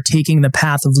people are taking the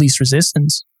path of least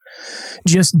resistance.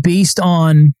 Just based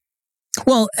on,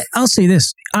 well, I'll say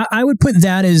this. I would put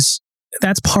that as,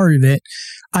 that's part of it.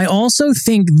 I also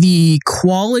think the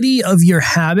quality of your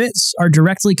habits are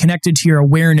directly connected to your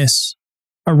awareness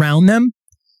around them.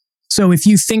 So if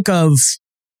you think of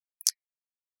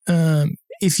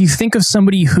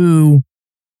somebody who,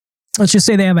 let's just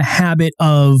say they have a habit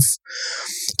of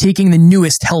taking the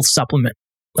newest health supplement,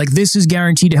 like this is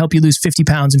guaranteed to help you lose 50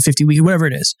 pounds in 50 weeks, whatever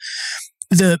it is.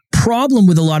 The problem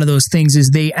with a lot of those things is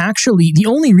the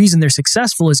only reason they're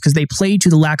successful is because they play to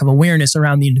the lack of awareness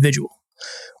around the individual.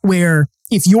 Where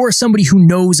if you're somebody who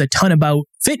knows a ton about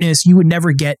fitness, you would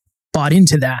never get bought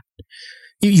into that.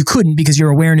 You couldn't, because your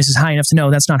awareness is high enough to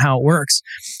know that's not how it works.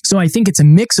 So I think it's a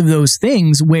mix of those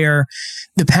things where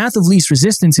the path of least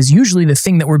resistance is usually the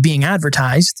thing that we're being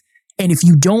advertised. And if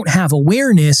you don't have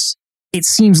awareness, it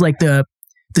seems like the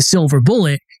silver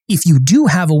bullet. If you do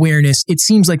have awareness, it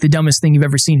seems like the dumbest thing you've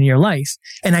ever seen in your life.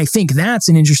 And I think that's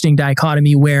an interesting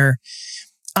dichotomy where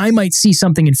I might see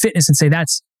something in fitness and say,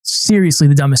 that's seriously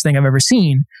the dumbest thing I've ever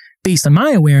seen. Based on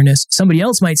my awareness, somebody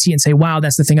else might see it and say, wow,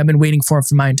 that's the thing I've been waiting for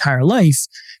my entire life,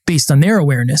 based on their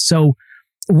awareness. So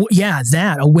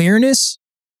that awareness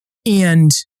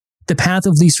and the path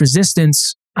of least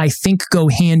resistance, I think go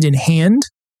hand in hand,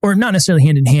 or not necessarily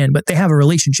hand in hand, but they have a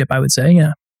relationship, I would say.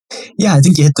 Yeah. Yeah, I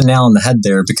think you hit the nail on the head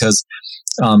there, because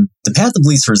the path of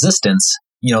least resistance,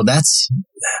 that's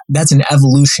an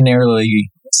evolutionarily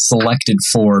selected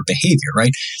for behavior,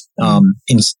 right?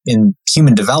 In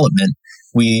human development,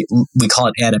 we call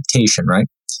it adaptation, right?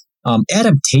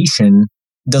 Adaptation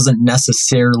doesn't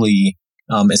necessarily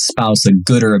espouse a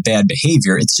good or a bad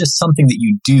behavior. It's just something that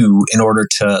you do in order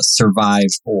to survive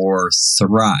or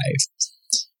thrive.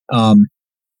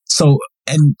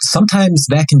 And sometimes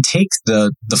that can take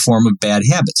the form of bad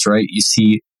habits, right? You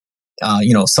see,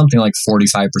 something like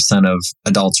 45% of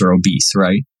adults are obese,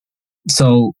 right?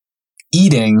 So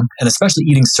eating, and especially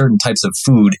eating certain types of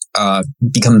food,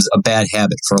 becomes a bad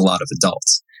habit for a lot of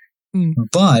adults.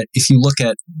 But if you look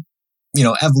at,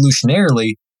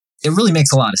 evolutionarily, it really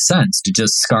makes a lot of sense to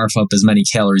just scarf up as many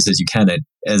calories as you can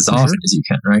as often as you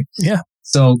can, right? Yeah.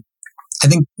 So I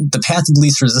think the path of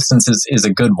least resistance is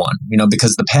a good one,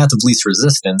 because the path of least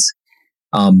resistance,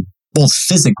 both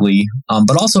physically,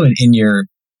 but also in your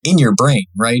brain,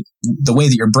 right? The way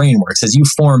that your brain works, as you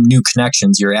form new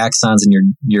connections, your axons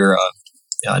and your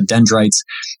dendrites,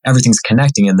 everything's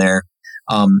connecting in there.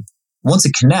 Once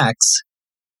it connects,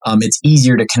 it's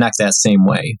easier to connect that same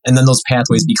way. And then those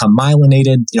pathways become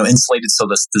myelinated, insulated so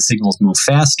the signals move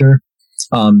faster.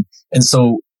 And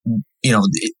so,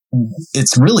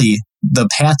 it's really the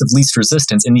path of least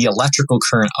resistance in the electrical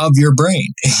current of your brain,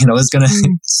 is going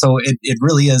to, so it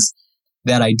really is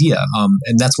that idea.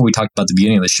 And that's what we talked about at the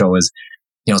beginning of the show is,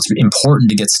 it's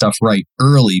important to get stuff right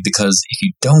early, because if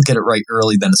you don't get it right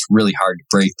early, then it's really hard to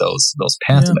break those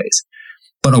pathways. Yeah.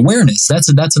 But awareness, that's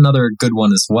another good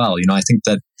one as well. I think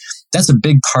that's a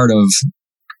big part of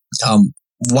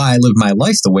why I live my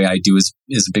life the way I do is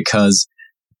because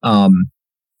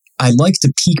I like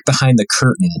to peek behind the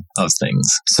curtain of things.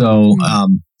 So,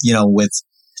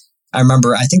 I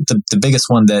remember, I think the biggest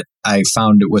one that I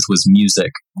found it with was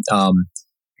music.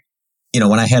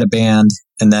 When I had a band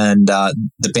and then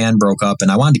the band broke up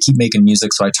and I wanted to keep making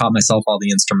music. So I taught myself all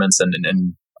the instruments and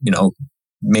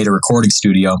made a recording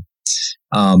studio.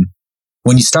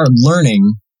 When you start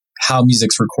learning how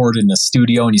music's recorded in a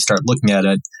studio and you start looking at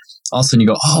it, all of a sudden you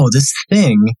go, oh, this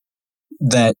thing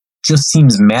that just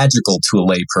seems magical to a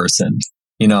lay person,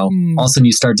 all of a sudden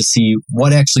you start to see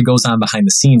what actually goes on behind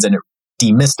the scenes, and it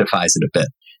demystifies it a bit.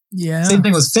 Yeah. Same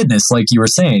thing with fitness, like you were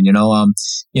saying, you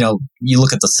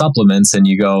look at the supplements and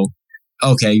you go,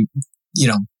 okay, you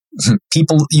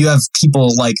have people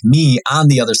like me on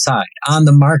the other side, on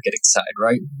the marketing side,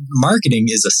 right? Marketing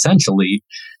is essentially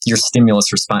your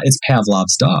stimulus response. It's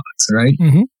Pavlov's dogs, right?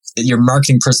 Mm-hmm. Your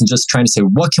marketing person just trying to say,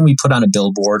 what can we put on a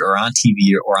billboard or on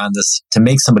TV or on this to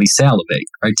make somebody salivate,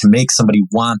 right? To make somebody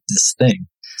want this thing,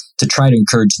 to try to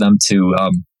encourage them to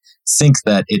think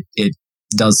that it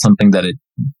does something that it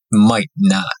might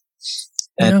not.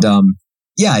 And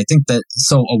I think that,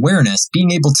 so awareness,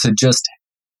 being able to just,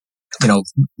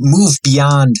 move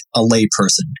beyond a lay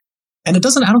person. And I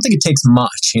don't think it takes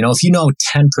much. If you know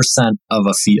 10% of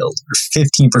a field or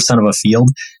 15% of a field,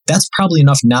 that's probably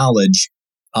enough knowledge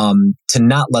to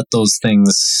not let those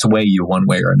things sway you one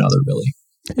way or another, really.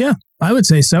 Yeah, I would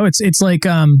say so. It's like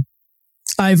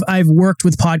I've worked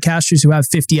with podcasters who have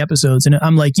 50 episodes, and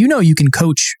I'm like, you can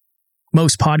coach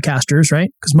most podcasters,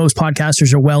 right? Because most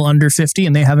podcasters are well under 50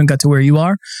 and they haven't got to where you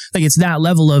are. Like, it's that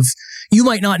level of, you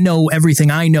might not know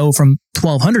everything I know from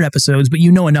 1,200 episodes, but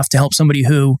you know enough to help somebody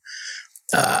who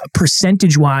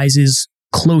percentage-wise is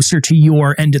closer to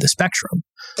your end of the spectrum.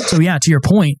 So yeah, to your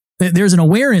point, there's an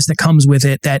awareness that comes with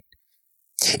it that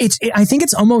I think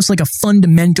it's almost like a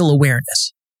fundamental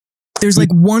awareness. There's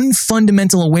like one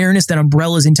fundamental awareness that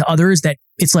umbrellas into others that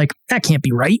it's like, that can't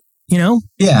be right,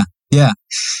 Yeah.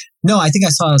 No, I think I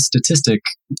saw a statistic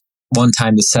one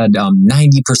time that said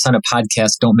 90% of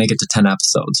podcasts don't make it to 10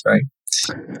 episodes, right?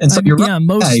 And so you're right.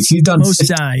 If you've done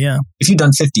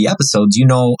 50 episodes, you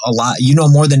know a lot. You know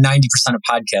more than 90% of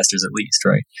podcasters at least,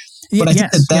 right? But I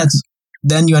think that's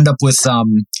then you end up with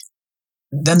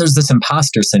then there's this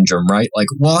imposter syndrome, right? Like,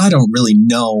 well, I don't really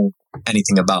know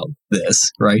anything about this,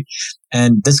 right?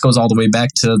 And this goes all the way back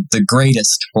to the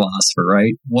greatest philosopher,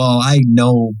 right? Well, I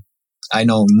know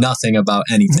nothing about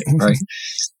anything, right?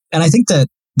 And I think that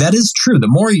is true. The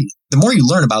more you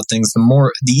learn about things,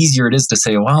 the easier it is to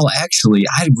say, well, actually,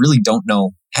 I really don't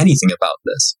know anything about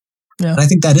this. Yeah. And I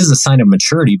think that is a sign of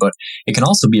maturity, but it can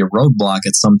also be a roadblock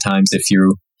at sometimes if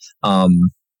you're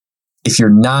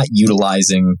not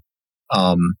utilizing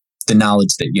the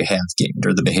knowledge that you have gained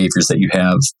or the behaviors that you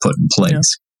have put in place.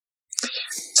 Yeah.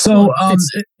 So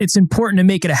it's important to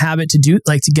make it a habit to do,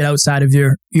 like, to get outside of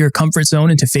your comfort zone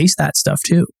and to face that stuff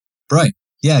too. Right.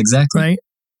 Yeah, exactly. Right.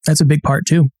 That's a big part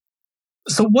too.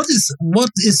 So what is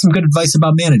some good advice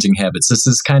about managing habits? This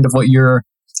is kind of what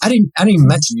I didn't even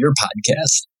mention your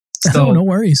podcast. So no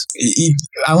worries.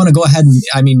 I want to go ahead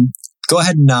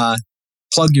and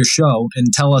plug your show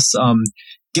and tell us,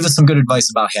 give us some good advice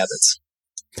about habits.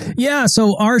 Yeah.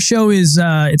 So our show is,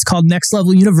 it's called Next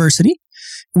Level University.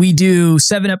 We do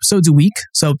 7 episodes a week.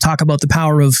 So talk about the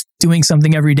power of doing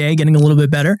something every day, getting a little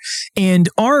bit better. And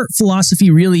our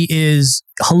philosophy really is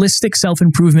holistic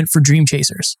self-improvement for dream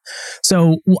chasers.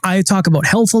 So I talk about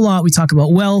health a lot. We talk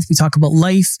about wealth. We talk about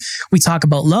life. We talk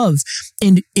about love.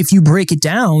 And if you break it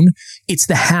down, it's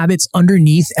the habits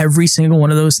underneath every single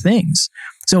one of those things.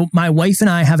 So my wife and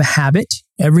I have a habit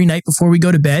every night before we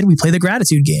go to bed. We play the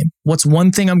gratitude game. What's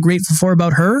one thing I'm grateful for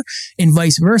about her, and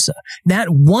vice versa. That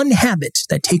one habit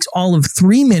that takes all of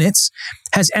 3 minutes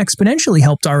has exponentially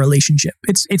helped our relationship.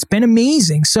 It's been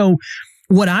amazing. So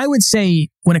what I would say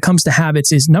when it comes to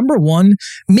habits is, number one,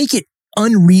 make it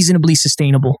unreasonably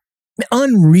sustainable.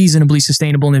 Unreasonably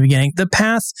sustainable in the beginning. The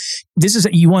path,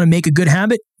 you want to make a good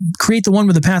habit, create the one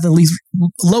with the path of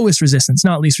lowest resistance,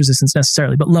 not least resistance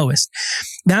necessarily, but lowest.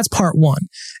 That's part one.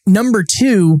 Number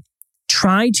two,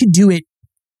 try to do it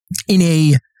in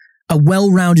a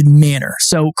well-rounded manner.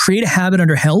 So create a habit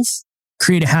under health,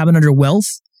 create a habit under wealth,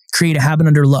 create a habit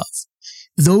under love.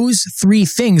 Those three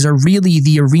things are really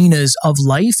the arenas of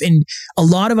life. And a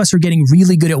lot of us are getting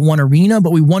really good at one arena,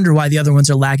 but we wonder why the other ones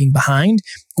are lagging behind.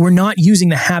 We're not using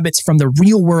the habits from the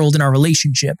real world in our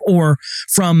relationship, or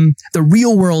from the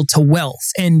real world to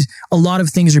wealth. And a lot of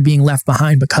things are being left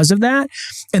behind because of that.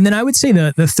 And then I would say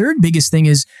the third biggest thing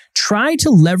is try to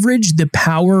leverage the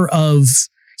power of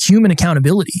human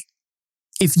accountability.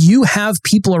 If you have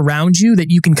people around you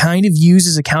that you can kind of use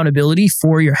as accountability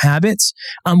for your habits,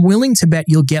 I'm willing to bet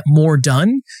you'll get more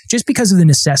done just because of the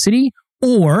necessity.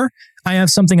 Or I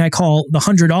have something I call the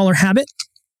 $100 habit.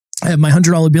 I have my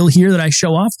 $100 bill here that I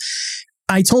show off.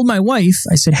 I told my wife,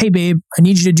 I said, hey babe, I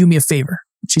need you to do me a favor.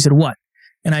 She said, what?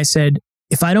 And I said,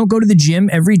 if I don't go to the gym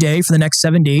every day for the next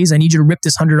 7 days, I need you to rip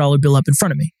this $100 bill up in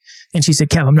front of me. And she said,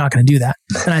 Kev, I'm not going to do that.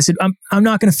 And I said, I'm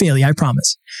not going to fail you, I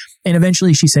promise. And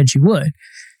eventually she said she would.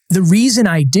 The reason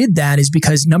I did that is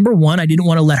because, number one, I didn't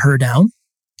want to let her down.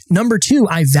 Number two,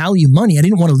 I value money. I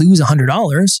didn't want to lose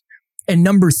 $100. And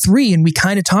number three, and we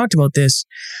kind of talked about this,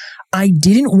 I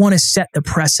didn't want to set the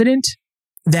precedent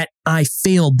that I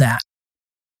failed that.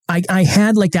 I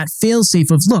had like that fail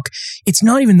safe of, look, it's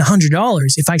not even the $100.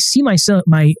 If I see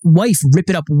my wife rip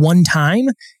it up one time,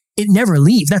 it never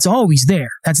leaves. That's always there.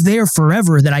 That's there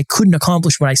forever, that I couldn't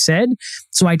accomplish what I said.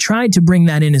 So I tried to bring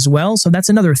that in as well. So that's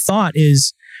another thought,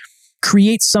 is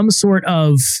create some sort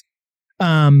of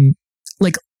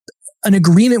like an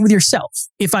agreement with yourself.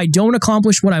 If I don't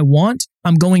accomplish what I want,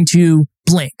 I'm going to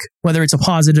blank, whether it's a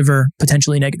positive or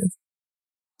potentially negative.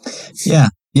 Yeah.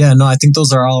 No, I think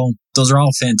those are all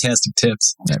fantastic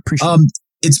tips. I appreciate it.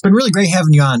 It's been really great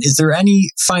having you on. Is there any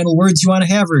final words you want to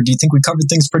have, or do you think we covered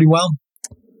things pretty well?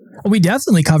 We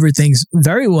definitely covered things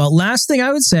very well. Last thing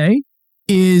I would say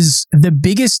is the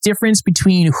biggest difference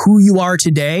between who you are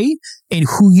today and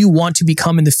who you want to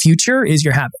become in the future is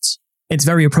your habits. It's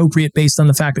very appropriate based on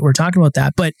the fact that we're talking about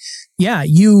that. But yeah,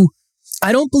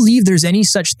 I don't believe there's any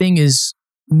such thing as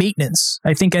maintenance.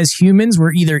 I think as humans,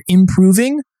 we're either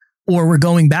improving or we're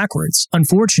going backwards,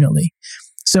 unfortunately.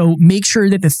 So make sure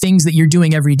that the things that you're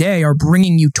doing every day are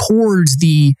bringing you towards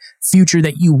the future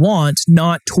that you want,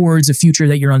 not towards a future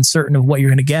that you're uncertain of what you're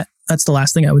going to get. That's the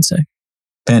last thing I would say.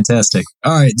 Fantastic.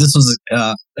 All right. This was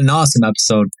an awesome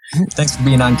episode. Thanks for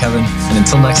being on, Kevin. And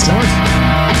until next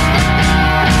time.